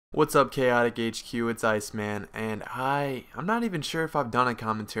What's up, KaoticHq? It's IceMaN, and I'm not even sure if I've done a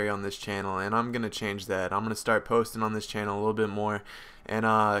commentary on this channel, and I'm gonna change that. I'm gonna start posting on this channel a little bit more,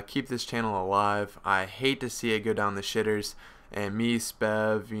 and keep this channel alive. I hate to see it go down the shitters, and me,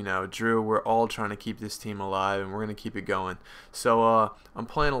 Spev, Drew, we're all trying to keep this team alive, and we're gonna keep it going. So I'm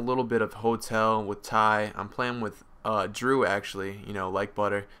playing a little bit of Hotel with Ty. I'm playing with Drew, actually, like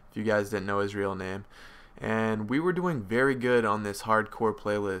Butter, if you guys didn't know his real name. And we were doing very good on this hardcore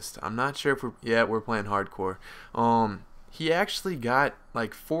playlist. I'm not sure if we're playing hardcore. He actually got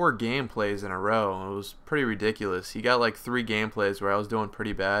like 4 gameplays in a row. It was pretty ridiculous. He got like 3 gameplays where I was doing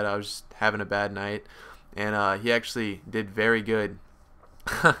pretty bad. I was just having a bad night, and he actually did very good.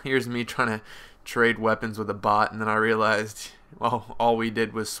 Here's me trying to trade weapons with a bot, and then I realized, well, all we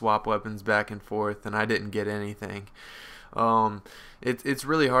did was swap weapons back and forth, and I didn't get anything. It's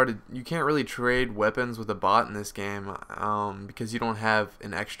really hard you can't really trade weapons with a bot in this game, because you don't have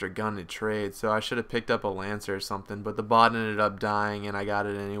an extra gun to trade. So I should have picked up a Lancer or something, but the bot ended up dying and I got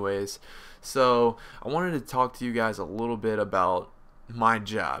it anyways. So I wanted to talk to you guys a little bit about my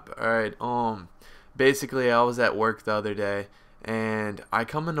job. Alright, basically I was at work the other day, and I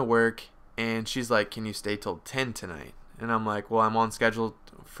come into work and she's like, "Can you stay till 10 tonight?" And I'm like, "Well, I'm on schedule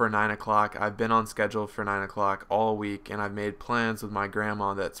for 9 o'clock. I've been on schedule for 9 o'clock all week, and I've made plans with my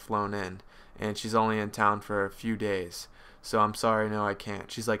grandma that's flown in, and she's only in town for a few days. So I'm sorry, no, I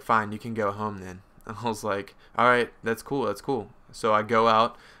can't." She's like, "Fine, you can go home then." And I was like, "Alright, that's cool, that's cool." So I go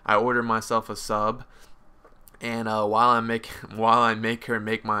out, I order myself a sub, and while I make her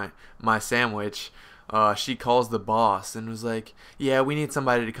make my sandwich, she calls the boss and was like, "Yeah, we need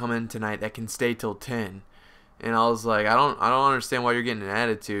somebody to come in tonight that can stay till 10. And I was like, I don't understand why you're getting an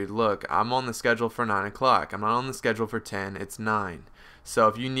attitude. Look, I'm on the schedule for 9 o'clock. I'm not on the schedule for 10. It's 9. So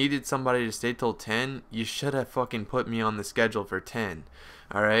if you needed somebody to stay till 10, you should have fucking put me on the schedule for 10.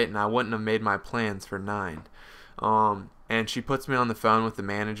 Alright? And I wouldn't have made my plans for 9. And she puts me on the phone with the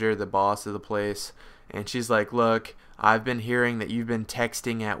manager, the boss of the place. And she's like, "Look, I've been hearing that you've been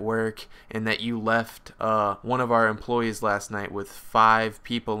texting at work and that you left one of our employees last night with 5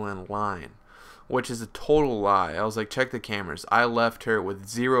 people in line." Which is a total lie. I was like, check the cameras. I left her with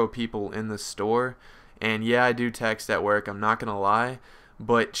 0 people in the store. And yeah, I do text at work, I'm not gonna lie,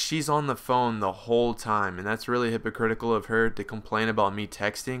 but she's on the phone the whole time, and that's really hypocritical of her to complain about me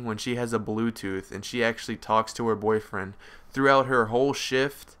texting when she has a Bluetooth and she actually talks to her boyfriend throughout her whole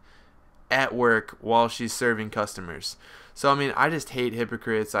shift at work while she's serving customers. So I mean, I just hate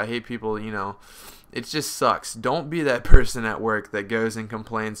hypocrites. I hate people, it just sucks. Don't be that person at work that goes and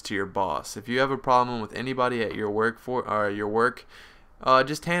complains to your boss. If you have a problem with anybody at your work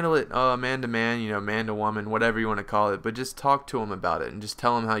just handle it man to man, man to woman, whatever you want to call it. But just talk to them about it and just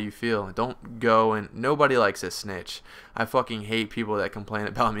tell them how you feel. Don't go and nobody likes a snitch. I fucking hate people that complain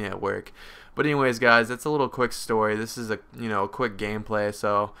about me at work. But anyways, guys, that's a little quick story. This is a quick gameplay,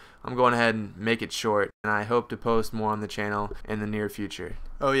 so I'm going ahead and make it short, and I hope to post more on the channel in the near future.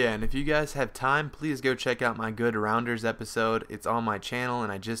 Oh yeah, and if you guys have time, please go check out my Good Rounders episode. It's on my channel,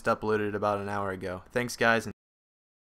 and I just uploaded it about an hour ago. Thanks, guys.